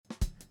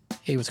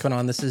Hey, what's going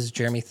on? This is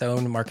Jeremy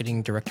Thone,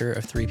 Marketing Director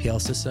of 3PL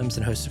Systems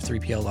and host of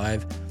 3PL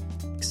Live.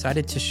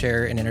 Excited to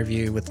share an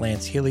interview with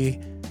Lance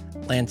Healy.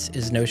 Lance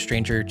is no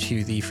stranger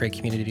to the freight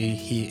community.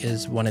 He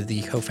is one of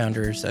the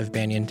co-founders of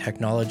Banyan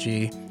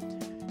Technology.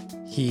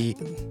 He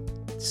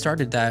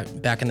started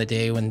that back in the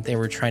day when they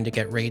were trying to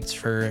get rates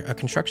for a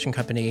construction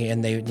company,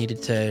 and they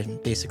needed to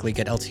basically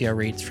get LTL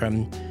rates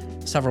from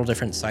several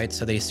different sites.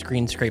 So they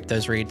screen scraped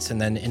those rates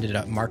and then ended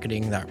up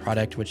marketing that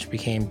product, which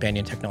became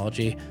Banyan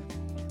Technology.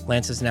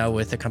 Lance is now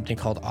with a company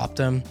called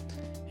Optum,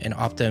 and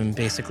Optum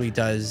basically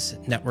does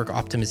network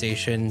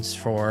optimizations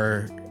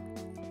for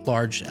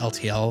large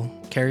LTL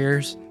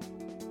carriers.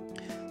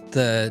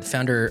 The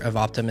founder of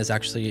Optum is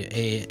actually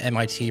a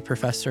MIT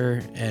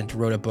professor and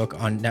wrote a book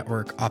on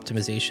network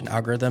optimization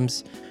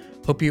algorithms.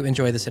 Hope you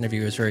enjoy this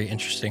interview. It was very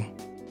interesting.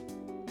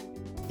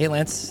 Hey,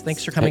 Lance,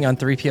 thanks for coming on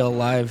 3PL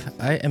Live.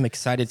 I am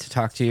excited to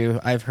talk to you.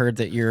 I've heard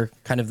that you're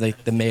kind of the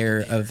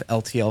mayor of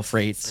LTL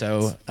freight,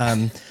 so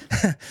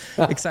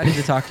excited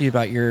to talk to you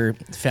about your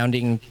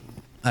founding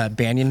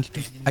Banyan.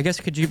 I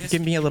guess, could you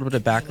give me a little bit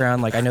of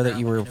background? Like, I know that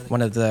you were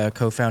one of the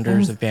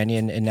co-founders of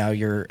Banyan, and now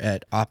you're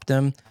at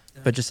Optum,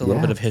 but just a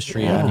little bit of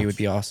history on you would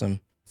be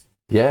awesome.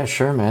 Yeah,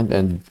 sure, man.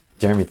 And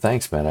Jeremy,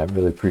 thanks, man. I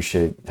really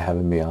appreciate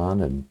having me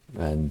on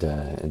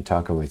and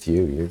talking with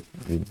you.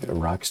 You're a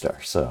rock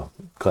star, so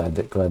glad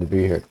to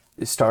be here.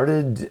 It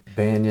started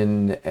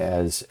Banyan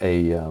as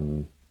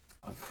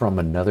from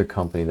another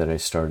company that I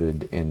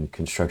started in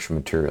construction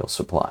material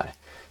supply.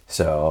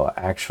 So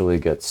I actually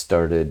got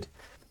started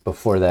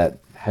before that,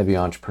 heavy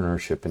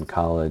entrepreneurship in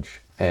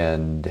college,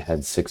 and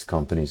had 6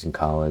 companies in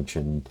college,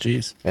 and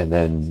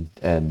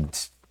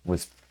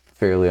was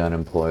fairly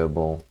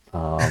unemployable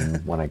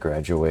when I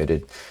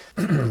graduated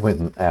with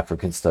an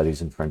African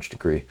studies and French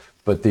degree.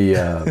 But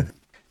the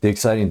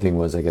exciting thing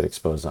was I got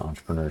exposed to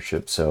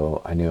entrepreneurship,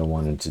 so I knew I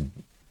wanted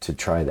to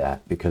try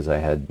that because I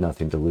had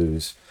nothing to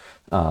lose,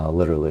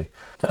 literally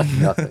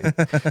nothing.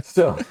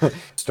 So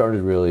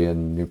started really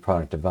in new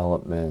product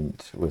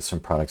development with some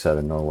products out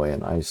of Norway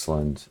and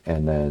Iceland,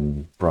 and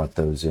then brought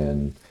those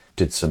in,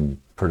 did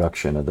some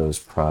production of those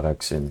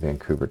products in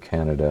Vancouver,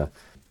 Canada.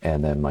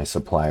 And then my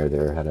supplier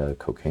there had a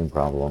cocaine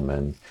problem,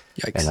 and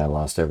I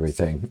lost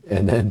everything.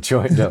 And then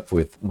joined up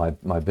with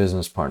my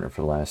business partner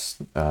for the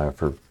last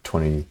for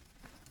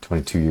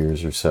 22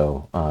 years or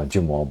so,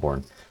 Jim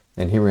Walborn,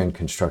 and he ran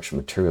construction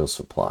material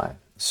supply.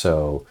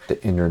 So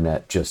the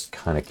internet just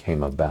kind of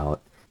came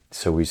about.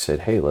 So we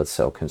said, hey, let's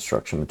sell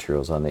construction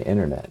materials on the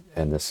internet.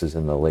 And this is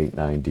in the late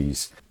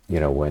 90s,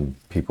 when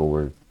people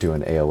were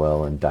doing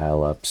AOL and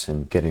dial-ups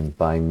and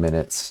buying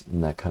minutes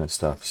and that kind of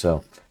stuff.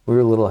 So we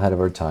were a little ahead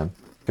of our time.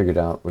 Figured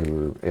out we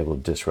were able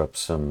to disrupt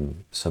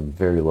some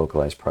very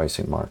localized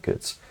pricing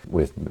markets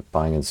with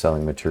buying and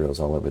selling materials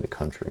all over the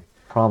country.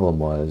 Problem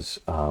was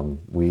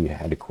we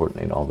had to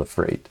coordinate all the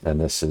freight,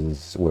 and this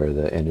is where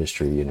the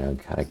industry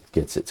kind of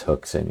gets its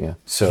hooks in you.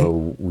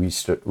 So we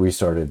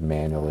started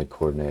manually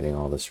coordinating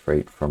all this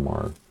freight from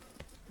our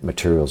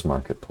materials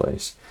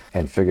marketplace,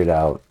 and figured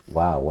out,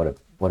 wow, what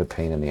a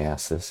pain in the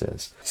ass this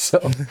is.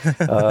 So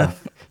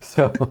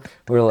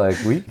we're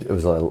like, it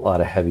was a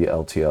lot of heavy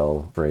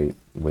LTL freight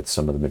with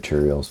some of the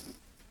materials,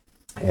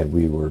 and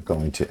we were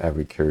going to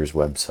every carrier's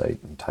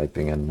website and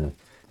typing in the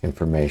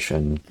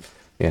information,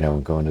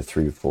 going to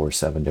 3, 4,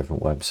 7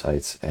 different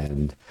websites.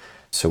 And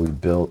so we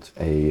built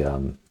a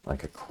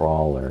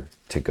crawler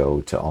to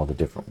go to all the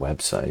different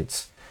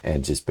websites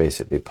and just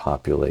basically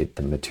populate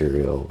the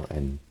material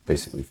and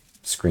basically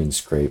screen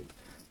scrape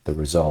the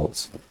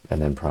results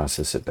and then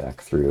process it back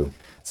through.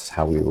 That's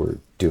how we were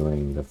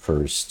doing the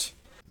first,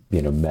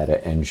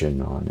 meta engine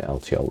on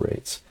LTL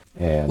rates.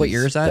 And what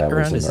year is that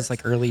around? Is this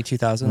like early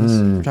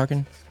 2000s we're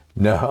talking?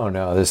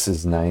 No, this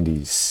is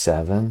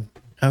 97,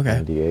 okay,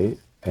 98.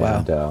 Wow.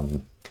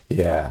 And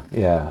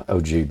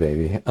OG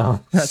baby.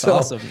 That's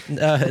awesome.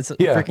 It's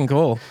freaking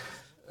cool.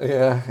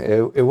 Yeah,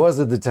 it was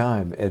at the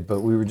time,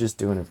 but we were just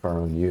doing it for our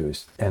own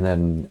use. And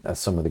then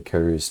some of the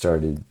carriers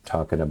started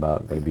talking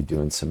about maybe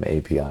doing some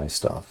API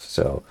stuff.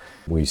 So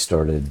we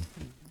started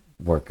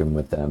working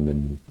with them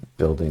and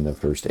building the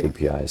first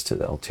APIs to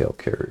the LTL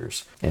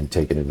carriers and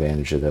taking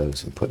advantage of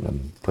those and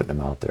putting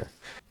them out there.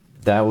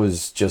 That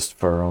was just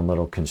for our own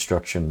little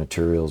construction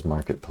materials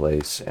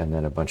marketplace. And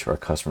then a bunch of our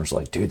customers were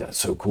like, dude, that's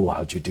so cool.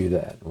 How'd you do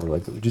that? And we're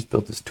like, we just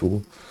built this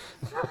tool.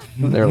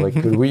 And they're like,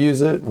 could we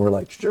use it? And we're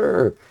like,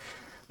 sure.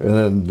 And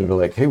then they're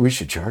like, hey, we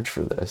should charge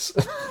for this.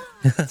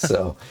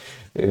 So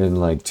in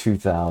like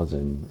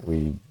 2000,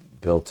 we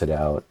built it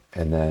out,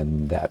 and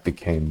then that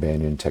became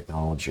Banyan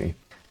Technology.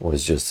 It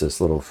was just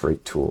this little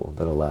freight tool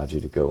that allowed you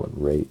to go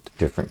and rate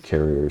different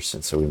carriers.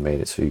 And so we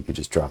made it so you could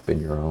just drop in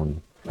your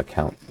own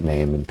account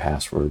name and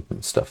password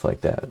and stuff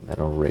like that, and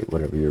it'll rate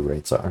whatever your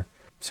rates are.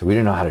 So we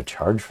didn't know how to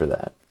charge for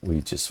that.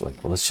 We just well,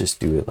 let's just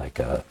do it like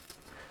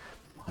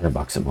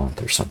 $100 a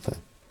month or something.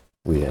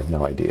 We had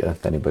no idea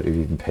if anybody would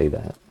even pay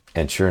that.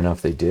 And sure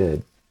enough, they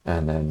did.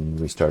 And then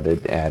we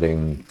started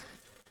adding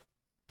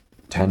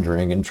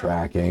tendering and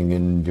tracking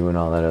and doing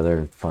all that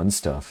other fun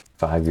stuff.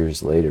 5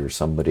 years later,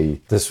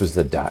 this was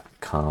the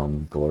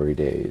dot-com glory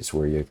days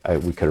where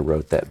we could have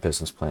wrote that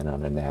business plan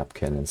on a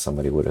napkin and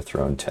somebody would have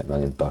thrown 10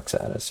 million bucks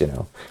at us,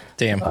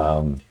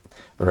 Damn.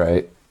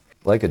 right?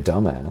 Like a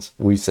dumbass,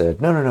 we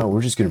said, no,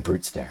 we're just going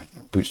to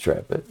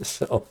bootstrap it.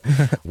 So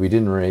we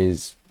didn't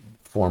raise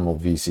formal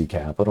VC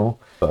capital,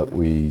 but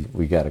we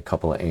got a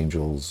couple of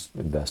angels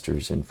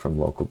investors in from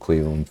local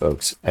Cleveland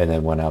folks and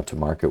then went out to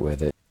market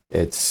with it.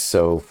 It's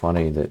so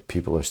funny that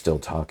people are still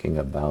talking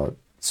about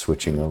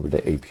switching over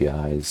to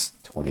APIs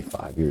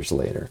 25 years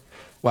later.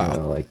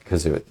 Wow.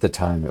 Because at the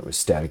time it was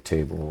static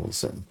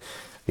tables and,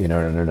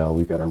 no,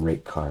 we've got our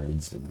rate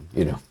cards and,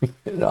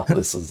 and all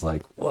this is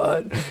like,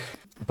 what?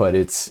 But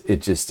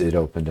it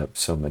opened up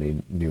so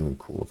many new and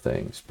cool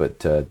things. But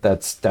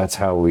that's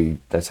how we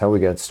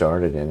got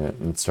started in it,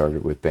 and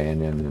started with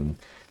Banyan and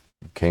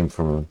came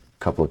from a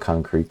couple of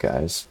concrete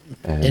guys.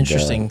 And,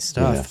 Interesting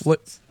stuff.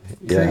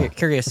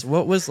 Curious,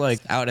 what was like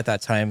out at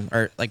that time?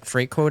 Or like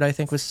Freight Quote, I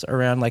think was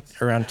around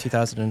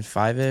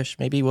 2005-ish,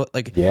 maybe.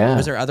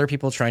 Was there other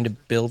people trying to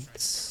build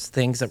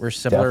things that were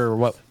similar,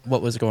 or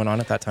what was going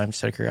on at that time?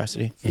 Just out of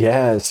curiosity.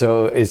 Yeah,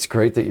 so it's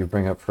great that you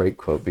bring up Freight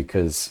Quote,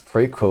 because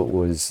Freight Quote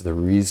was the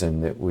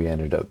reason that we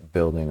ended up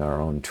building our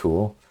own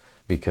tool,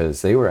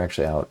 because they were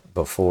actually out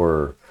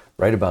before,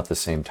 right about the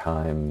same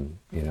time,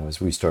 as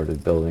we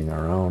started building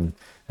our own,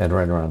 and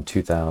right around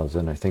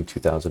 2000, I think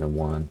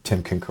 2001.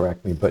 Tim can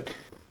correct me, but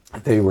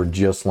they were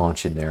just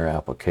launching their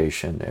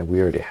application and we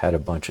already had a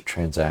bunch of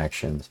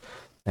transactions.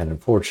 And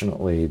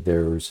unfortunately,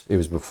 it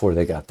was before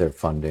they got their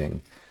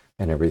funding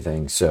and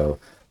everything. So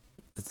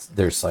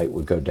their site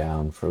would go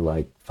down for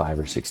like 5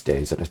 or 6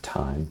 days at a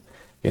time,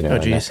 and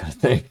that kind of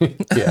thing.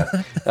 Yeah.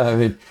 I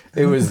mean,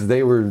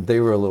 they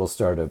were a little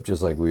startup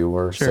just like we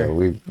were. Sure. So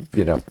we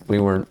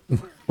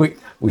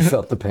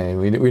felt the pain.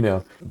 We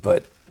know,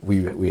 but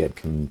we had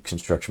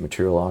construction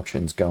material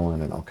auctions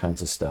going and all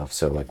kinds of stuff.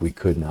 So like we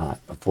could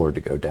not afford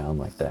to go down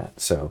like that.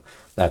 So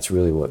that's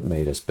really what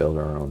made us build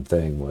our own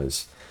thing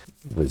was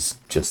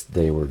just,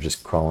 they were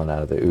just crawling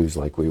out of the ooze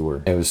like we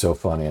were. It was so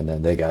funny. And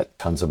then they got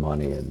tons of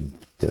money and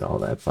did all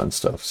that fun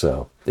stuff.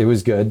 So it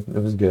was good.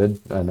 And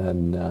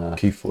then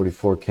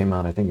P44 came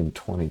out, I think in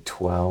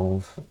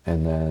 2012,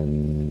 and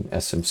then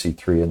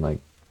SMC3 in like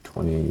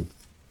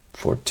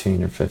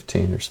 2014 or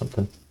 15 or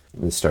something.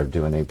 We started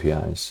doing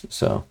APIs.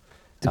 So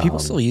do people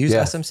still use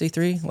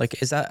SMC3? Like,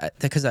 is that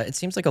because it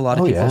seems like a lot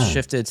of people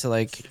shifted to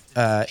like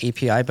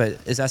API, but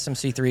is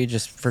SMC3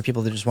 just for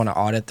people that just want to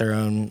audit their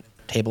own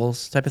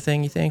tables type of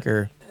thing, you think?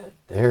 Or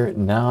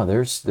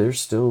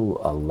there's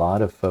still a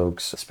lot of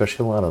folks,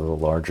 especially a lot of the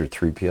larger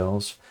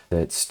 3PLs,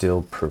 that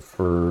still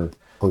prefer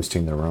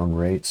hosting their own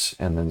rates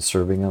and then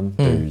serving them.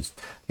 There's,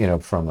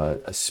 from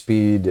a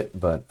speed,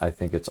 but I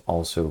think it's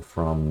also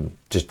from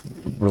just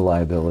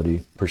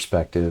reliability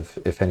perspective.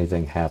 If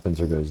anything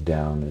happens or goes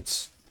down,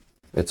 it's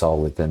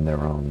all within their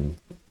own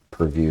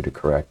purview to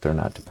correct. They're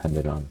not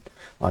dependent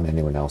on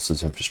anyone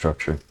else's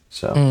infrastructure.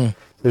 So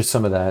there's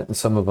some of that, and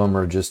some of them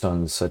are just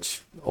on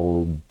such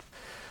old,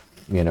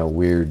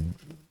 weird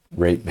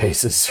rate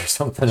basis or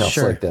something else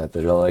like that.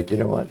 They're like, you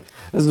know what,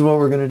 this is what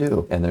we're going to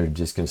do. And they're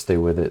just going to stay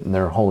with it. And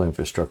their whole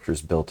infrastructure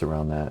is built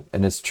around that.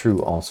 And it's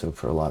true also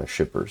for a lot of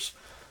shippers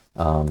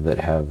that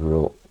have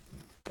real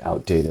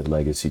outdated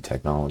legacy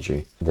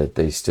technology that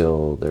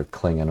they're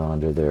clinging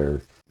on to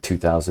their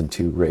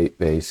 2002 rate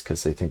base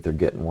because they think they're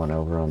getting one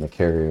over on the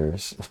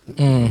carriers.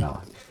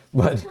 No.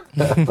 But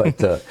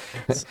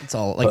it's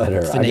all like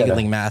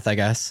finagling math, I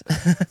guess.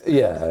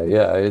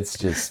 yeah, it's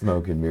just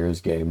smoke and mirrors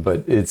game.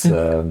 But it's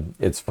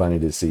funny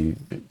to see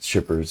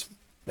shippers,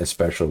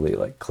 especially,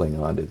 like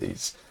cling on to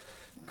these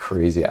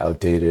crazy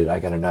outdated. I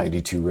got a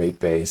 92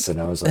 rate base,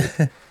 and I was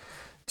like,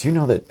 do you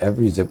know that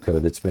every zip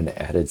code that's been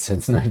added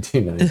since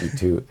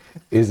 1992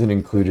 isn't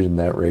included in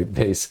that rate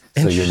base?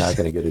 So you're not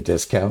going to get a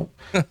discount.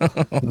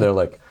 They're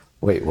like,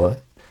 wait,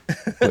 what?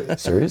 Wait,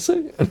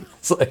 seriously?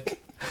 It's like,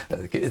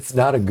 it's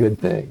not a good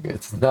thing.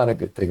 It's not a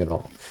good thing at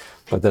all.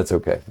 But that's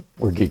okay.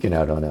 We're geeking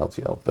out on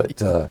LTL. But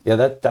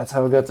that's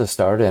how we got to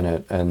start in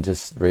it, and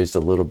just raised a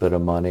little bit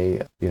of money.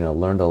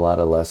 Learned a lot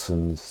of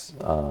lessons,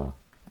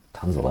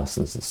 tons of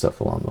lessons and stuff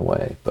along the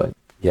way. But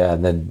yeah,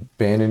 and then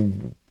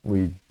Banyan,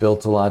 we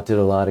built a lot, did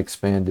a lot,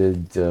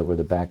 expanded. We're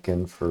the back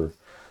end for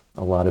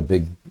a lot of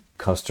big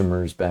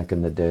customers back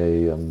in the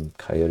day,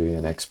 Coyote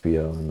and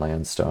XPO and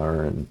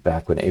Landstar, and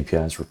back when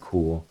APIs were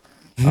cool.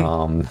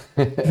 And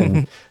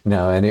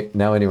now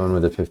anyone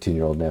with a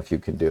 15-year-old nephew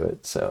can do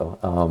it. So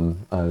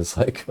I was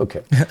like,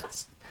 okay,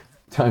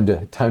 time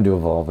to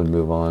evolve and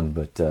move on.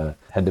 But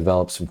had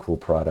developed some cool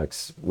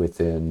products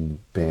within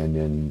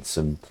Banyan,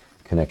 some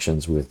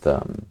connections with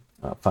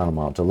final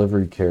mile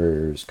delivery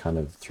carriers, kind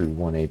of through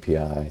one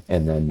API,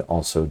 and then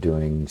also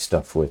doing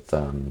stuff with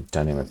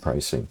dynamic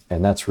pricing.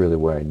 And that's really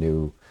where I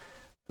knew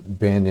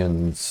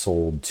Banyan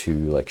sold to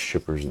like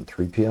shippers and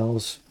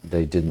 3PLs.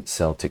 They didn't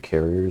sell to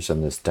carriers,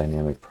 and this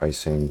dynamic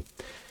pricing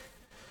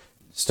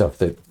stuff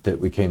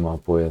that we came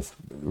up with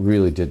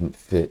really didn't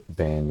fit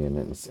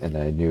Banyan. And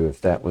I knew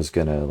if that was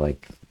gonna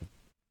like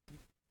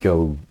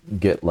go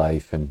get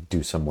life and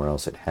do somewhere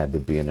else. It had to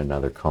be in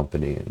another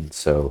company. And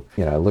so,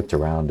 I looked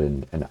around,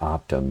 and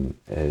Optum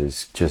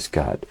has just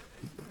got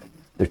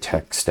their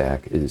tech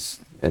stack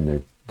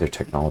and their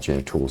technology and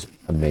their tools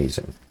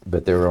amazing,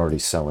 but they're already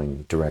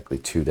selling directly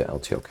to the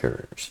LTL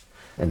carriers.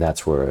 And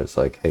that's where it's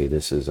like, hey,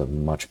 this is a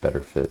much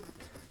better fit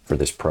for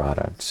this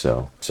product.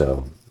 So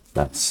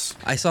that's.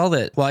 I saw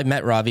that. Well, I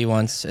met Robbie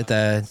once at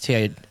the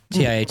TIA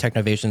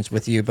Technovations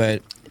with you,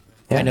 but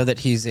yeah. I know that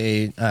he's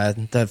the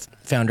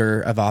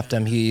founder of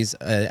Optum. He's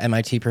an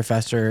MIT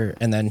professor,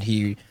 and then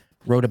he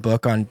wrote a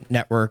book on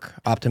network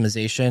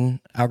optimization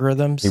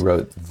algorithms. He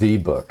wrote the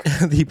book.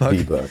 The book.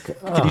 The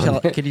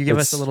book. Could you give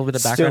us a little bit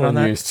of background on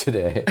that? Still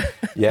in use today.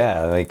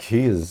 Yeah, like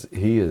he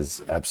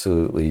is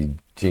absolutely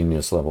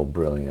genius level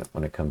brilliant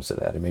when it comes to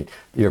that. I mean,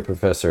 you're a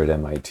professor at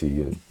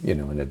MIT,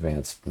 in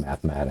advanced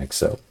mathematics,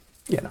 so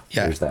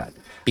there's that.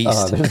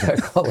 Beast. There's that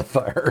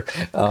qualifier.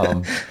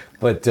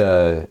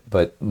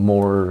 But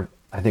more.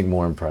 I think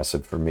more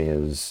impressive for me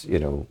is,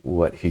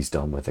 what he's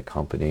done with the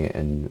company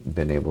and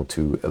been able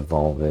to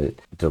evolve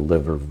it,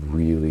 deliver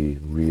really,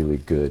 really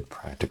good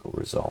practical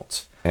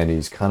results. And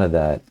he's kind of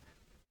that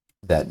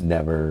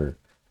never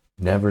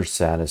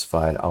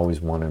satisfied,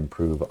 always want to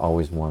improve,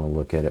 always want to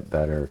look at it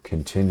better,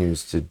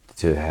 continues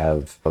to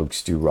have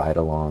folks do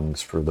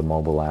ride-alongs for the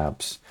mobile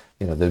apps.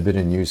 They've been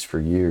in use for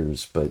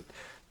years, but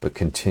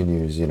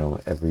continues,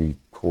 every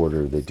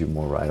quarter they do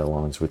more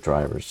ride-alongs with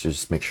drivers to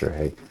just make sure,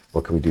 hey,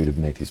 what can we do to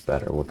make these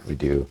better? What can we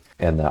do?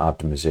 And the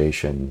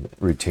optimization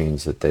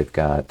routines that they've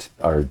got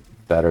are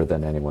better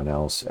than anyone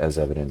else, as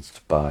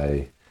evidenced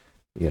by,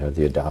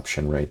 the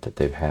adoption rate that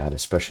they've had,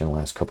 especially in the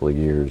last couple of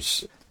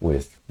years,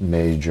 with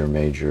major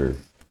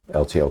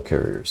LTL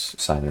carriers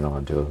signing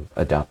on to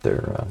adopt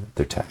their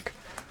tech.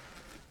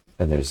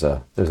 And there's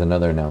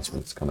another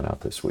announcement that's coming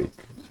out this week.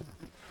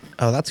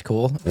 Oh, that's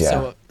cool. Yeah.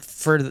 So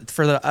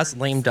for us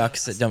lame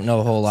ducks that don't know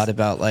a whole lot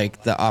about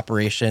like the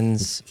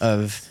operations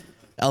of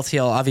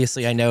LTL,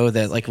 obviously I know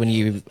that like when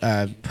you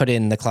put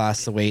in the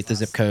class, the weight, the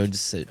zip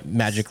codes,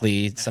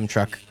 magically some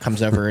truck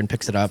comes over and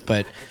picks it up.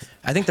 But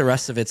I think the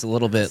rest of it's a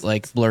little bit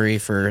like blurry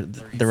for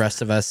the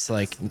rest of us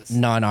like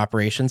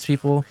non-operations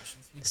people.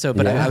 So,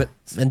 but yeah.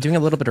 I've been doing a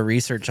little bit of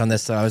research on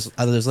this. So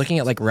I was looking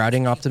at like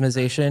routing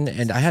optimization,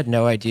 and I had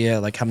no idea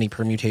like how many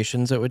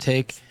permutations it would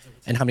take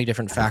and how many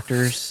different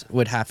factors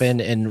would happen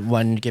in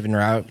one given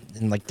route,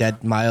 and like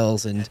dead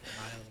miles and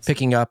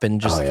picking up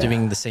and just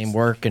doing the same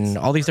work and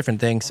all these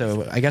different things.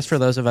 So I guess for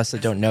those of us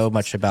that don't know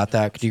much about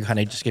that, could you kind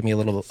of just give me a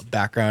little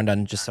background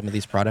on just some of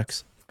these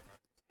products?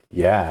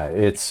 Yeah,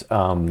 it's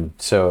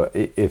so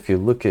if you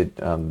look at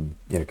kind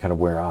of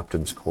where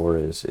Optum's core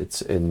is,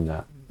 it's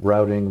in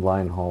routing,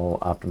 line haul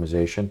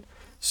optimization.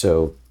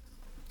 So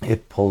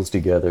it pulls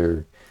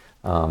together.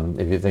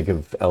 If you think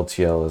of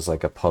LTL as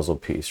like a puzzle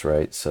piece,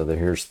 right? So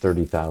here's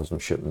 30,000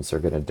 shipments they're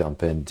going to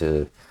dump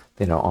into,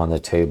 on the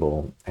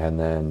table, and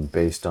then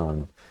based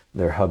on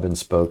their hub and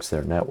spokes,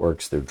 their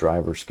networks, their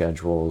driver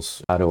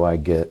schedules, how do I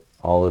get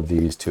all of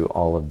these to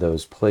all of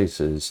those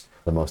places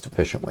the most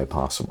efficient way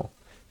possible?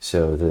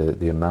 So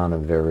the amount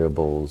of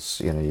variables,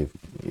 you've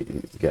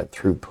got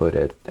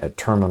throughput at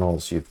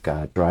terminals, you've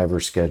got driver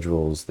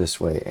schedules this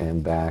way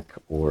and back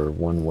or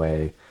one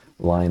way,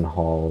 line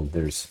haul,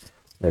 there's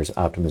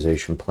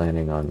optimization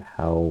planning on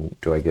how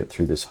do I get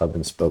through this hub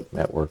and spoke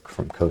network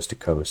from coast to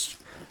coast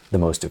the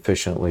most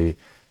efficiently,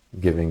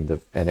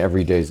 and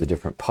every day is a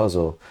different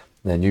puzzle.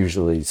 Then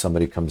usually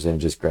somebody comes in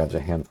and just grabs a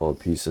handful of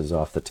pieces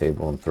off the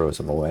table and throws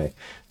them away.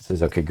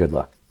 Says, okay, good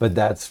luck. But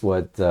that's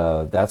what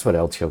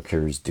LTL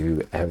carriers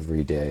do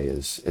every day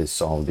is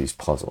solve these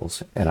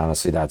puzzles. And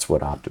honestly, that's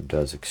what Optum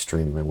does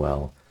extremely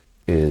well,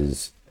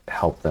 is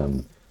help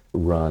them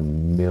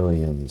run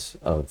millions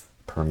of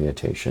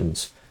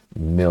permutations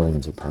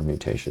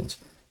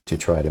to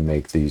try to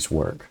make these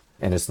work.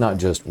 And it's not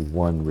just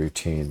one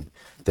routine.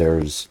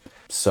 There's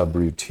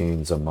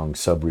subroutines among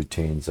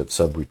subroutines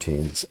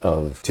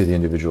to the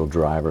individual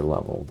driver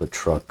level, the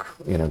truck,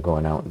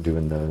 going out and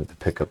doing the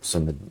pickups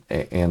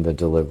and the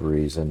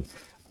deliveries. And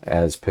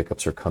as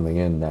pickups are coming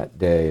in that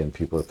day and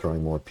people are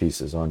throwing more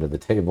pieces onto the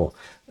table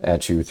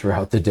at you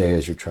throughout the day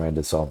as you're trying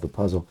to solve the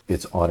puzzle,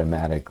 it's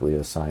automatically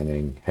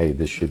assigning, hey,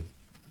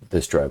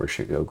 this driver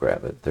should go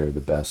grab it. They're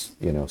the best,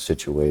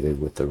 situated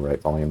with the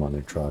right volume on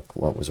their truck,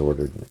 what was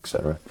ordered, et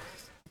cetera.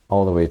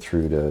 All the way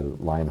through to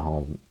line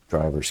haul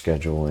driver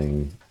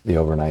scheduling, the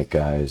overnight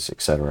guys, et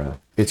cetera.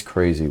 It's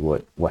crazy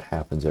what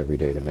happens every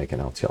day to make an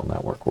LTL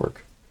network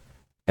work.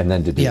 And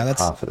then to do it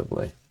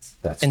profitably.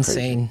 That's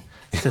insane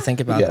crazy. To think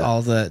about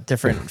all the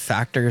different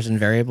factors and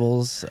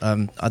variables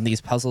on these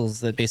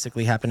puzzles that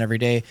basically happen every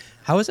day.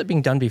 How is it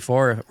being done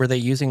before? Were they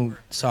using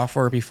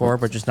software before,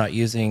 but just not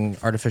using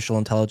artificial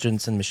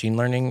intelligence and machine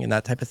learning and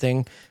that type of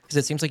thing? Because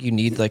it seems like you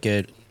need like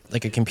a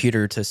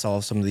computer to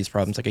solve some of these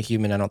problems. Like a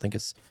human, I don't think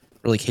is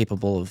really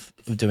capable of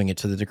doing it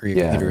to the degree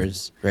a computer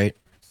is, right?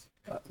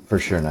 For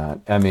sure not.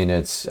 I mean,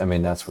 that's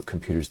what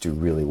computers do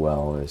really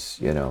well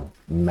is,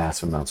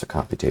 massive amounts of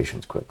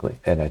computations quickly.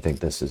 And I think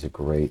this is a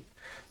great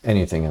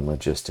anything in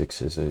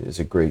logistics is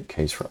a great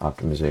case for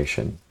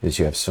optimization, is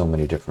you have so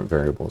many different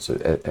variables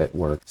at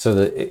work.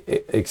 So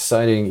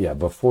exciting, yeah,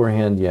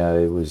 beforehand, yeah,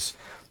 it was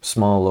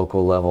small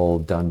local level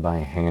done by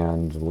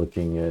hand,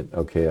 looking at,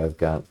 okay, I've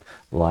got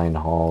line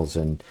hauls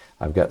and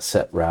I've got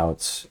set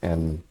routes,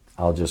 and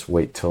I'll just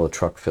wait till a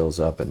truck fills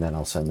up and then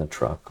I'll send the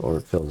truck, or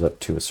it fills up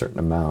to a certain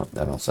amount,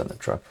 then I'll send the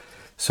truck.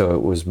 So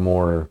it was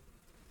more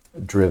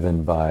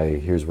driven by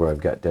here's where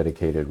I've got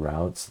dedicated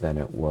routes than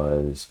it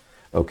was,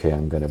 okay,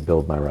 I'm going to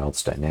build my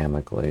routes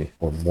dynamically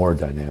or more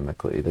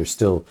dynamically. There's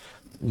still,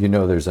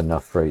 there's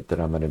enough freight that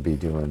I'm going to be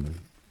doing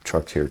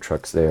trucks here,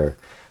 trucks there.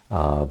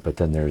 But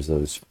then there's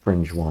those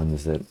fringe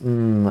ones that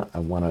I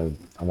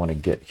want to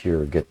get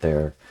here or get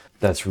there.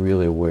 That's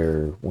really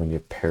where, when you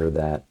pair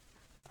that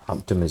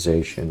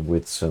optimization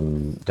with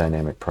some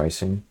dynamic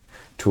pricing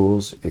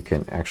tools, it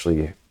can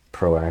actually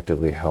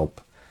proactively help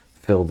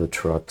fill the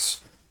trucks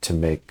to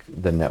make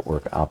the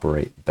network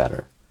operate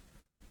better.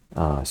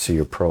 So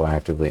you're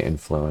proactively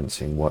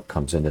influencing what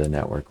comes into the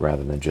network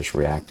rather than just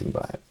reacting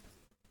by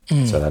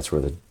it. So that's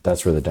where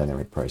the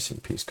dynamic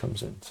pricing piece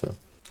comes in. So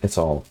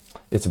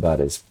it's about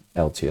as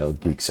LTL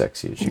geek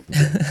sexy as you can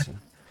get. So,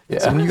 yeah.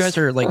 So when you guys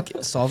are like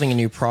solving a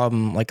new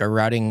problem, like a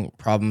routing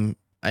problem,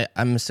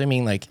 I'm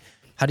assuming, like,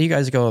 how do you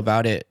guys go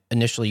about it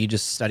initially? You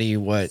just study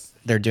what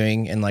they're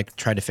doing and like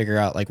try to figure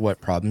out like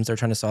what problems they're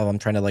trying to solve. I'm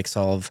trying to like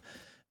solve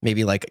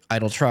maybe like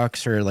idle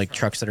trucks or like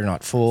trucks that are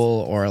not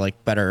full, or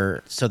like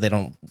better so they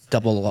don't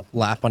double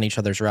lap on each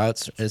other's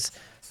routes.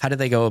 How do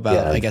they go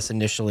about, I guess,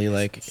 initially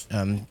like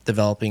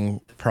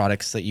developing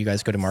products that you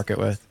guys go to market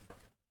with?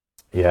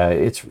 Yeah,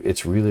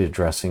 it's really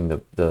addressing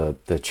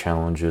the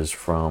challenges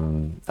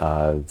from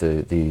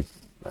the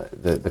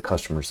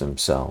customers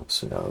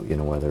themselves.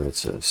 Whether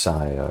it's a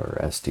SIA or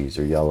Estes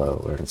or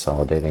Yellow, or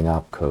consolidating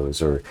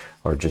opcos,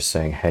 or just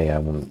saying, hey,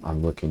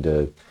 I'm looking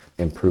to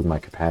improve my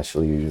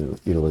capacity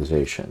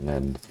utilization.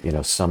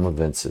 And some of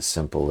it's as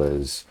simple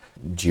as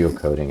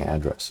geocoding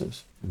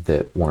addresses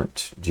that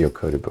weren't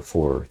geocoded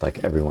before.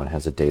 Like, everyone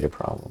has a data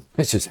problem.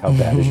 It's just, how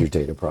bad is your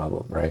data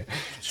problem, right?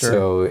 Sure.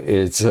 So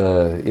it's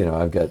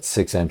I've got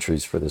 6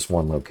 entries for this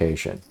one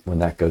location. When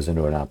that goes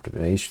into an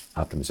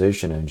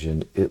optimization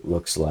engine, it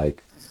looks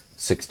like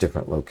 6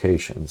 different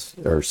locations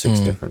or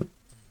 6 different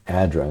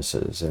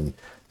addresses. And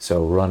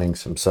so running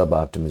some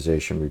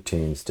sub-optimization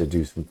routines to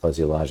do some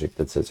fuzzy logic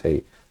that says,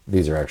 hey,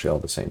 these are actually all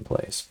the same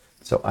place.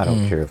 So I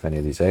don't care if any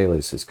of these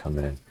aliases come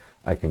in.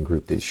 I can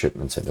group these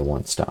shipments into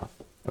one stop,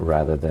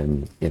 rather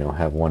than,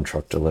 have one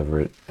truck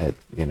deliver it at,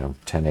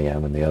 10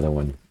 a.m. and the other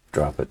one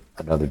drop it,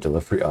 another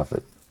delivery off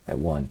it at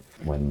 1,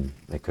 when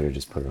they could have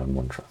just put it on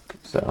one truck.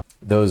 So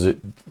those are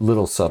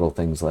little subtle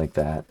things like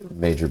that.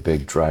 Major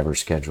big driver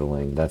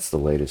scheduling. That's the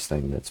latest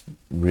thing that's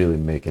really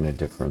making a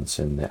difference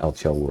in the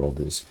LTL world,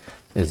 is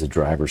a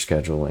driver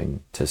scheduling,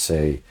 to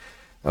say,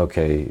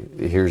 okay,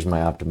 here's my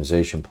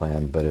optimization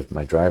plan, but if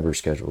my driver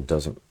schedule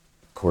doesn't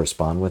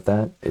correspond with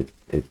that, it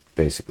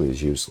basically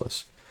is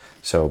useless.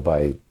 So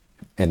by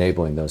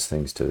enabling those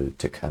things to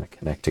kind of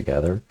connect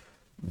together,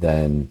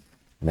 then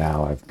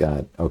now I've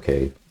got,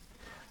 okay,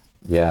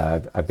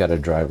 yeah, I've got a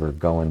driver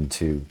going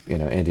to,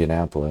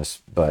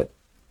 Indianapolis, but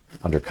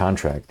under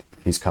contract,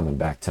 he's coming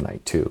back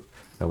tonight too.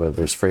 And whether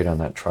there's freight on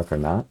that truck or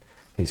not,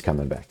 he's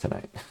coming back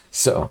tonight.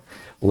 So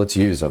let's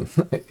use him,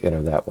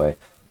 that way.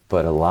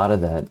 But a lot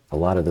of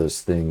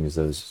those things,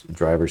 those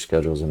driver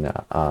schedules and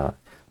the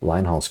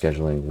line haul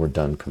scheduling, were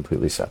done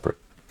completely separate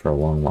for a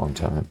long, long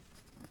time.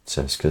 It's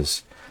just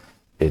because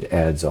it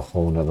adds a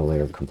whole nother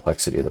layer of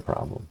complexity to the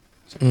problem.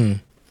 So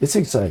it's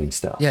exciting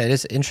stuff. Yeah, it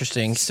is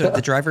interesting. So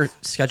the driver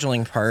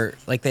scheduling part,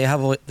 like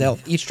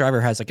each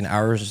driver has like an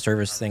hours of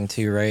service thing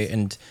too, right?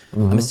 And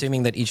I'm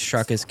assuming that each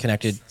truck is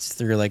connected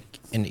through like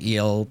an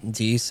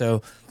ELD.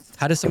 So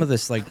how does some of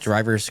this like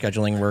driver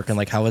scheduling work, and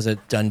like how was it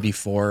done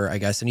before, I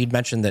guess? And you'd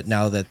mentioned that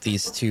now that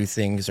these two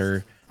things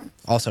are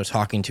also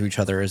talking to each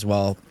other as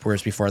well,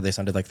 whereas before they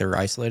sounded like they were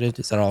isolated.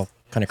 Is that all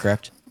kind of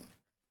correct?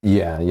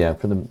 Yeah.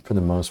 For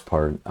the most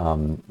part,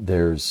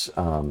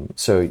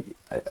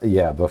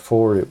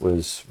 before it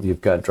was,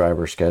 you've got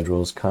driver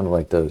schedules, kind of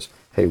like those.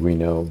 Hey, we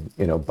know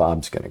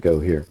Bob's going to go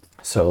here,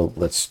 so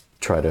let's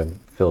try to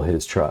fill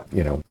his truck.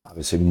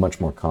 Obviously much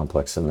more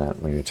complex than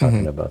that when you're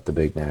talking about the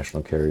big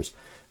national carriers.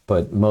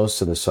 But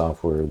most of the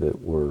software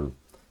that we're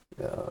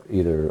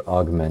either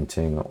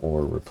augmenting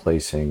or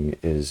replacing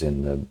is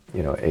in the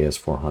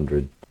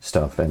AS400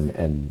 stuff,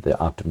 and the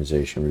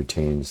optimization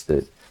routines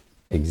that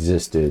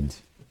existed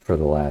for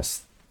the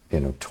last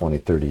 20,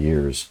 30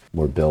 years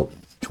were built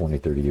 20,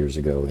 30 years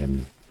ago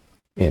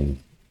in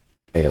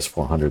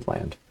AS400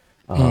 land.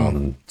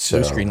 So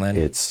blue screen land.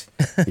 It's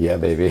yeah,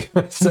 baby.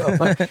 So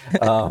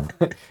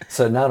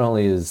not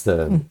only is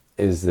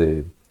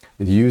the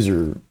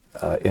user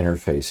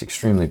interface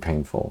extremely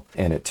painful,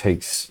 and it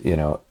takes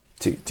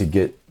to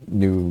get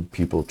new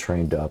people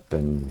trained up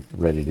and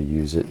ready to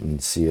use it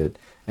and see it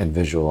and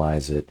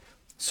visualize it.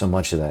 So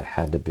much of that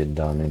had to be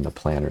done in the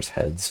planners'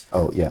 heads.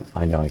 Oh yeah,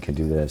 I know I can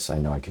do this. I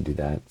know I can do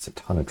that. It's a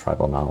ton of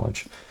tribal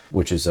knowledge,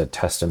 which is a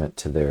testament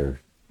to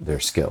their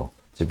skill.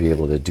 to be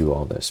able to do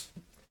all this.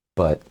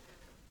 But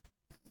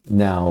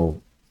now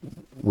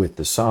with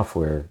the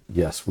software,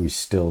 yes, we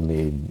still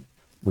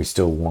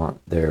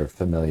want their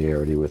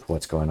familiarity with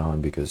what's going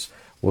on, because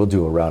we'll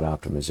do a route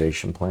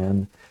optimization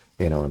plan,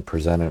 and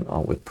present it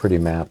with pretty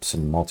maps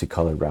and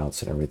multicolored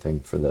routes and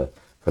everything for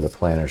the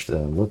planners to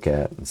then look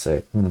at and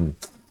say,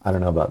 I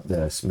don't know about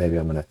this. Maybe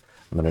I'm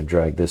gonna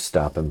drag this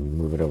stop and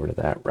move it over to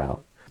that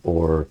route,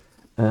 or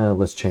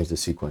let's change the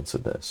sequence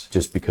of this,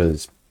 just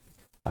because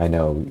I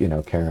know,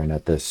 Karen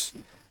at this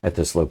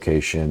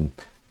location,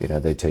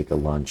 they take a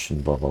lunch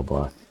and blah blah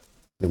blah.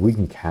 We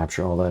can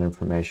capture all that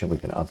information. We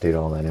can update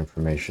all that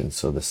information,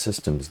 so the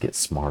systems get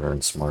smarter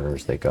and smarter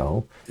as they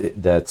go.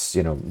 That's,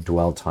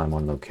 dwell time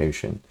on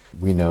location.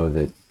 We know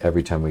that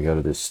every time we go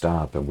to this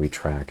stop and we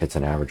track, it's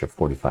an average of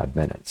 45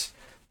 minutes.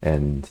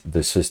 And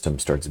the system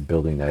starts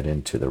building that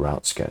into the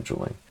route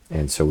scheduling.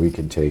 And so we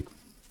can take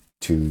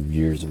 2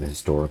 years of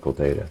historical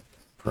data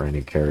for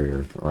any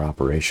carrier or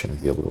operation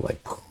and be able to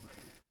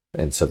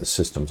and so the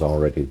system's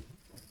already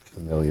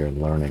familiar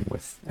and learning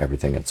with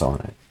everything that's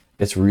on it.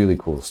 It's really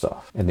cool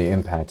stuff. And the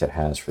impact it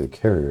has for the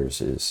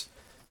carriers is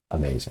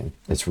amazing.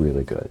 It's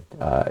really good.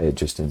 It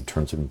just, in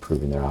terms of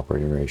improving their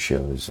operating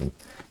ratios and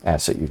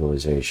asset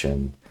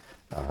utilization,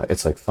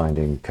 it's like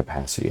finding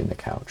capacity in the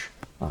couch,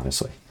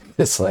 honestly.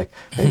 It's like,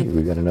 hey,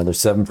 we got another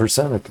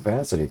 7% of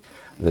capacity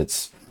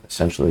that's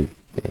essentially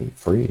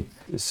free.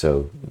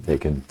 So they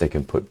can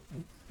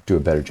do a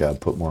better job,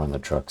 put more on the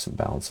trucks, and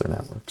balance their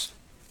networks.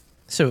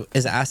 So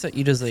is asset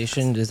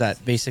utilization, is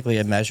that basically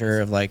a measure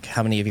of like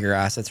how many of your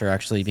assets are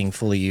actually being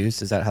fully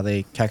used? Is that how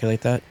they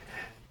calculate that?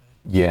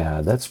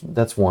 Yeah,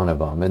 that's one of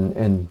them.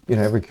 And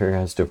every carrier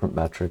has different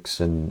metrics,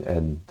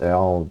 and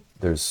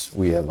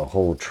we have a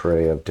whole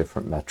tray of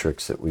different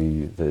metrics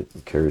that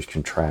carriers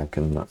can track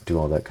and do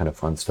all that kind of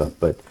fun stuff.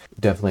 But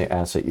definitely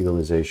asset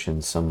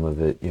utilization, some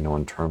of it,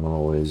 in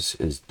terminal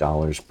is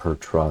dollars per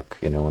truck,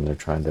 when they're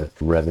trying to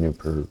revenue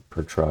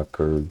per truck,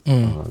 or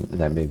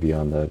that may be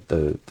on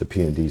the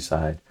P&D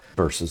side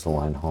versus the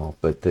line haul.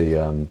 But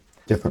the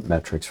different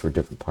metrics for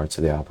different parts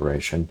of the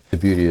operation. The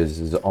beauty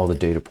is all the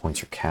data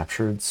points are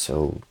captured,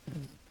 so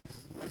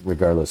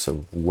regardless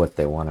of what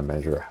they want to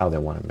measure or how they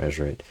want to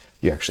measure it,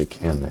 you actually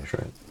can measure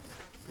it.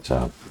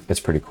 So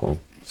it's pretty cool.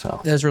 So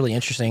that's really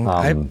interesting.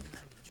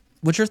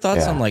 What's your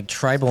thoughts on like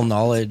tribal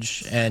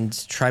knowledge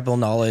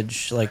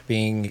like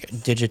being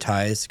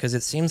digitized? Because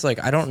it seems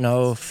like, I don't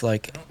know if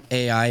like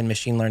AI and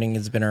machine learning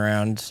has been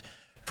around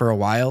for a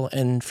while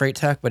in freight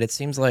tech, but it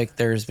seems like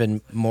there's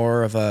been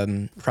more of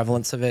a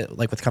prevalence of it,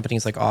 like with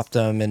companies like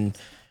Optum and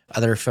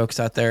other folks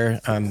out there.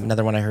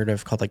 Another one I heard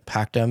of called like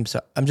Pactum. So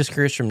I'm just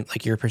curious from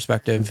like your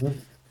perspective,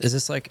 is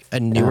this like a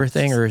newer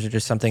thing, or is it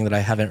just something that I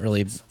haven't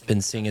really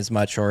been seeing as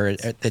much, or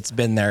it's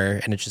been there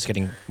and it's just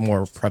getting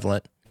more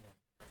prevalent?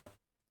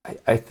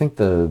 I think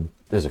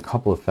there's a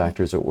couple of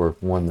factors at work.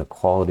 One, the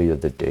quality of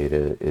the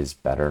data is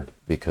better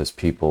because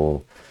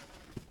people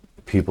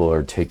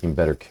are taking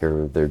better care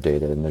of their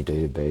data in their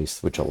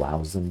database, which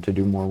allows them to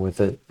do more with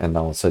it. And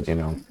all of a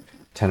sudden,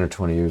 10 or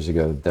 20 years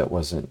ago, that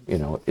wasn't,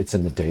 it's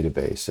in the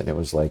database, and it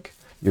was like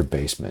your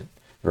basement,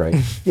 right?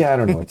 Yeah, I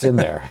don't know, it's in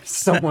there,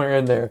 somewhere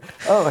in there.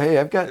 Oh, hey,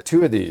 I've got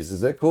 2 of these.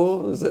 Is that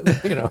cool? Is it,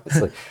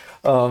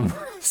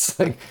 it's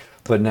like,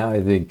 but now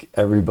I think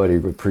everybody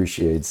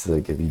appreciates,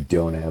 like, if you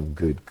don't have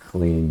good,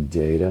 clean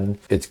data,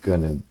 it's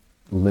going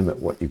to limit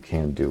what you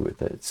can do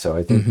with it. So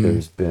I think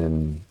there's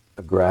been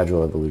a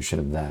gradual evolution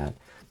of that.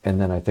 And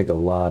then I think a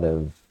lot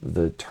of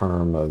the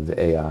term of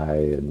AI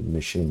and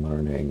machine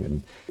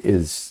learning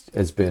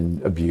has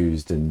been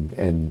abused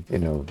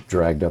and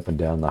dragged up and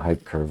down the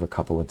hype curve a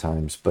couple of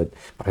times. But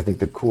I think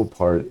the cool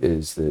part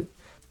is that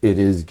it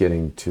is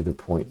getting to the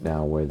point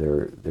now where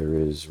there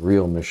is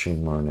real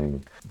machine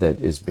learning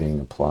that is being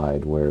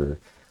applied, where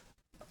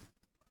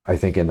I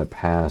think in the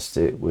past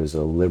it was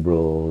a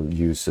liberal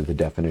use of the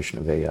definition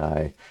of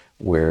AI,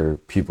 where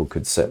people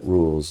could set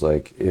rules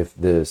like, if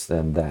this,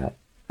 then that,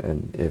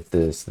 and if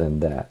this, then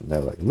that. And they're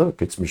like,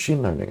 look, it's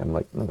machine learning. I'm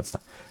like, no, it's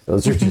not.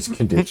 Those are just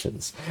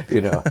conditions,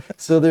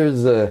 So there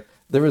was a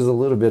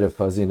little bit of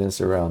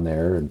fuzziness around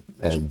there,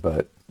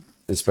 but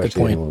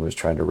especially anyone who was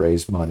trying to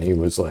raise money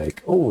was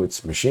like, oh,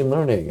 it's machine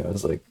learning. I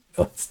was like,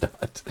 no, it's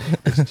not.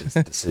 It's just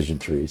decision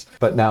trees.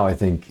 But now I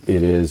think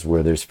it is,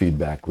 where there's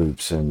feedback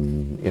loops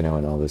and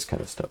and all this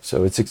kind of stuff.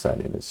 So it's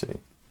exciting to see.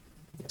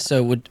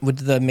 So would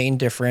the main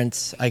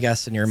difference, I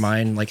guess, in your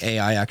mind, like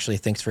AI actually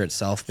thinks for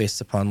itself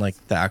based upon like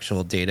the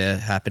actual data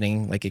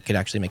happening, like it could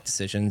actually make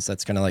decisions?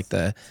 That's kind of like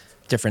the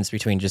difference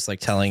between just like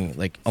telling,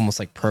 like almost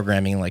like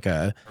programming like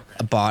a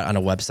bot on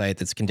a website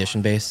that's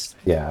condition based.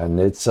 Yeah, and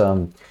it's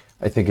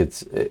I think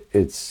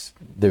it's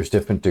there's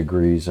different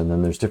degrees, and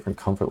then there's different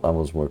comfort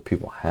levels where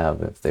people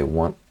have if they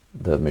want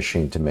the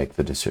machine to make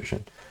the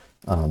decision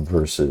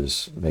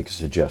versus make a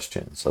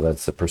suggestion. So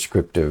that's the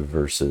prescriptive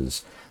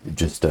versus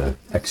just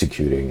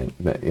executing,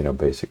 and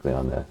basically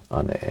on the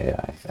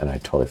AI. And I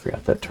totally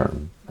forgot that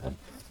term.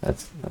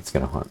 that's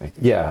going to haunt me.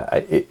 Yeah,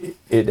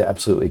 it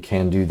absolutely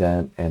can do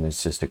that, and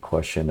it's just a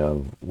question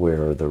of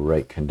where are the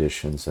right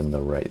conditions and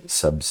the right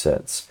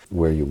subsets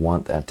where you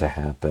want that to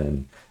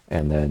happen,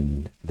 and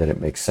then that it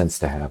makes sense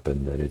to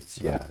happen. That it's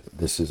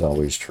this is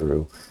always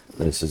true.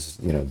 This is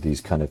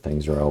these kind of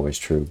things are always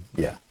true.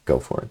 Yeah, go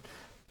for it.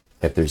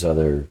 If there's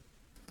other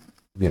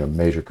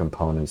major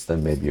components,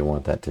 then maybe you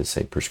want that to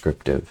say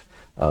prescriptive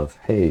of,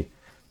 hey,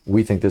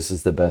 we think this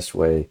is the best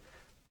way.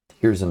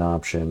 Here's an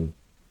option.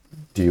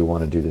 Do you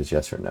want to do this?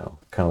 Yes or no?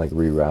 Kind of like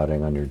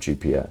rerouting on your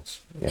GPS.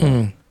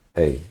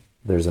 Hey,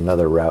 there's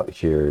another route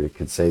here. It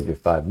could save you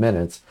 5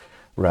 minutes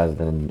rather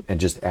than, and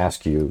just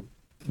ask you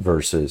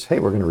versus, hey,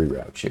 we're going to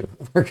reroute you.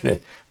 We're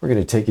going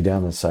to take you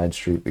down the side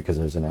street because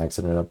there's an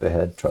accident up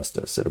ahead. Trust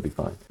us, it'll be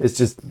fine. It's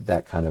just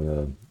that kind of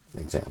a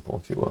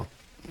example, if you will.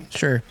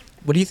 Sure.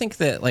 What do you think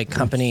that like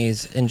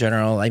companies in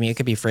general, I mean, it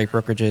could be freight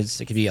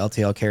brokerages, it could be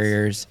LTL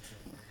carriers,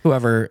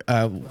 whoever,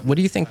 what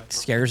do you think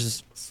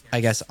scares,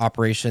 I guess,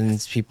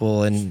 operations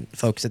people and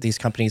folks at these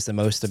companies the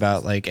most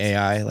about like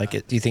AI? Like,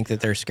 do you think that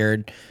they're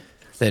scared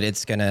that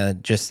it's going to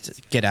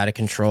just get out of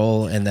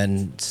control and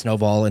then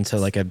snowball into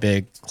like a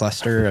big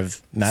cluster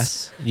of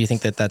mess? Do you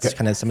think that that's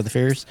kind of some of the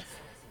fears?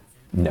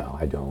 No,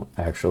 I don't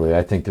actually.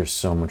 I think there's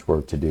so much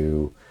work to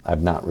do.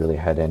 I've not really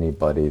had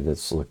anybody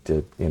that's looked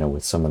at,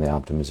 with some of the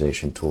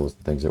optimization tools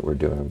and things that we're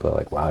doing, but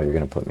like, wow, you're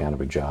going to put me out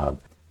of a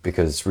job.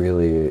 Because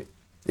really,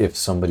 if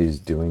somebody's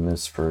doing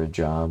this for a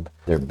job,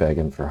 they're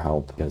begging for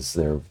help because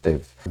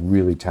they've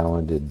really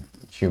talented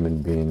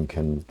human being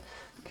can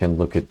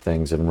look at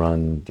things and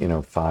run,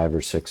 5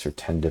 or 6 or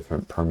 10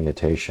 different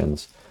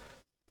permutations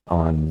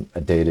on a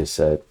data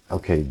set.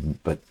 Okay,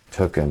 but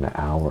took an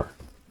hour,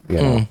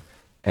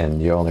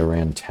 and you only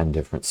ran 10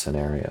 different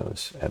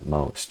scenarios at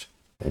most.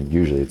 And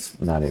usually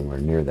it's not anywhere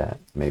near that,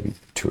 maybe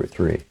 2 or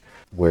 3.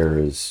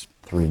 Whereas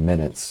 3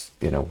 minutes,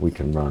 we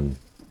can run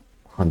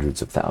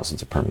hundreds of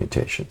thousands of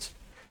permutations.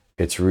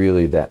 It's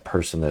really that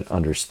person that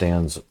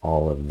understands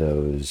all of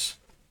those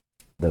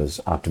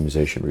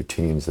optimization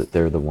routines, that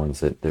they're the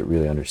ones that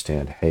really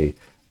understand, hey,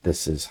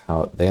 this is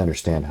how they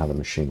understand how the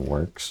machine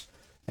works,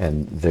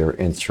 and they're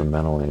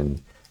instrumental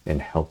in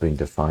helping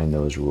define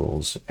those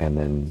rules and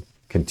then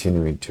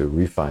continuing to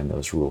refine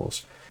those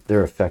rules.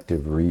 Their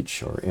effective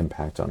reach or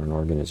impact on an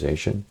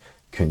organization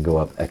can go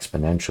up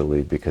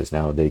exponentially because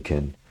now they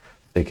can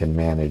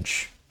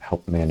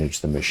help manage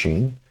the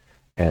machine,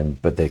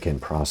 but they can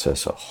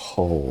process a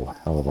whole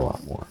hell of a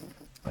lot more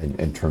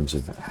in terms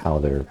of how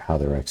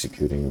they're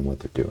executing and what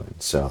they're doing.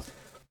 So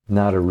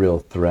not a real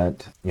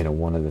threat.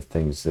 One of the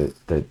things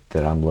that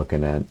I'm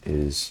looking at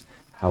is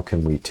how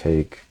can we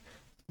take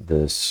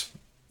this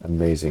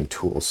amazing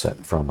tool set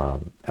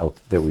from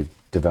that we've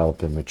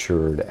developed and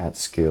matured at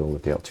scale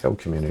with the LTL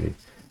community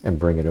and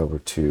bring it over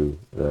to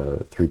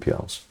the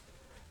 3PLs.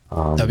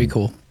 That'd be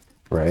cool.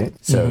 Right?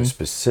 So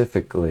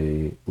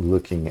specifically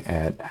looking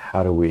at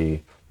how do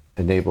we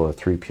enable a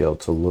 3PL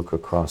to look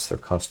across their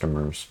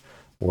customers,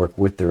 work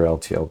with their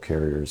LTL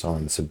carriers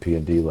on some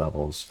P&D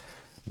levels,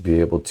 be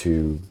able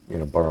to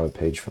borrow a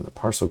page from the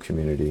parcel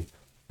community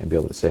and be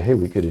able to say, hey,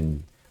 we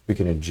can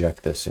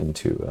inject this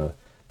into a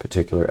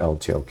particular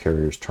LTL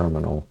carrier's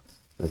terminal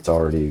that's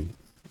already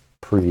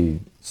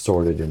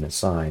pre-sorted and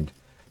assigned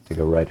to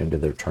go right into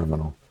their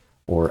terminal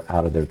or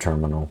out of their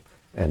terminal,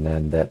 and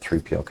then that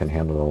 3PL can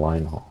handle the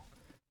line haul,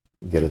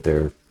 get it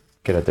there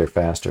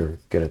faster,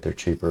 get it there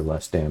cheaper,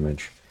 less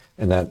damage.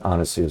 And that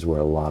honestly is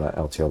where a lot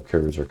of LTL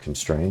carriers are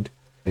constrained,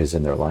 is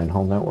in their line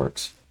haul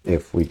networks.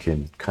 If we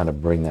can kind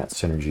of bring that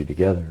synergy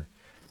together,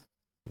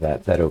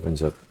 that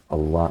opens up a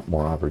lot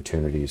more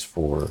opportunities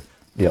for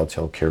the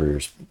LTL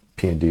carriers'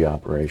 P&D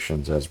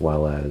operations, as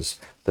well as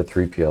the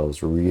 3PLs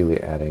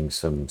really adding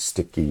some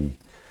sticky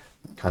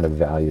kind of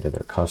value to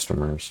their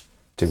customers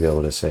to be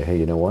able to say, hey,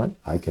 you know what?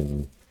 I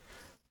can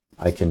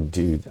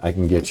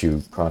get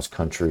you cross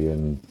country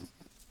in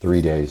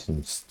 3 days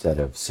instead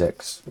of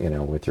 6,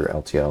 with your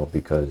LTL,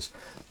 because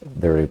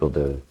they're able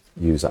to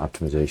use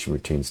optimization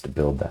routines to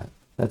build that.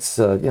 That's,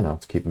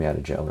 it's keeping me out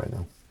of jail right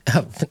now.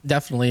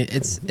 Definitely.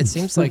 It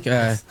seems like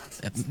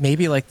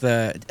maybe like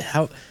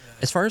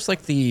as far as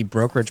like the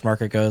brokerage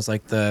market goes,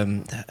 like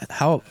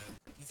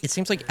it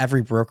seems like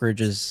every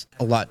brokerage is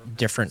a lot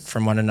different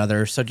from one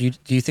another. So do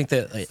you think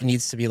that it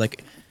needs to be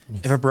like,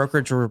 if a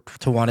brokerage were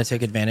to want to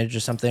take advantage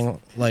of something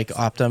like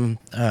Optum,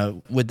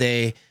 would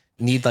they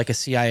need like a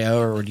CIO,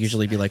 or would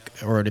usually be like,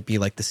 or would it be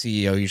like the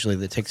CEO usually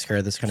that takes care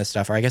of this kind of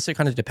stuff? Or I guess it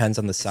kind of depends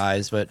on the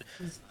size, but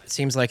it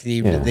seems like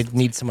they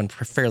need someone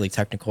fairly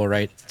technical,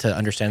 right, to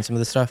understand some of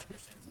this stuff.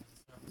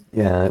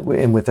 Yeah,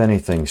 and with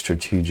anything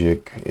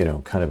strategic,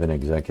 kind of an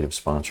executive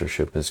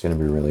sponsorship is going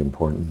to be really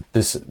important.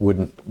 This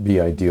wouldn't be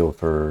ideal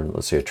for,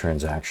 let's say, a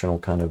transactional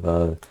kind of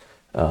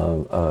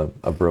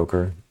a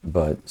broker,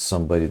 but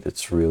somebody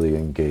that's really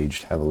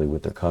engaged heavily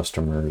with their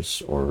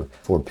customers, or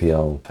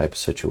 4PL type of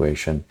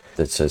situation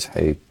that says,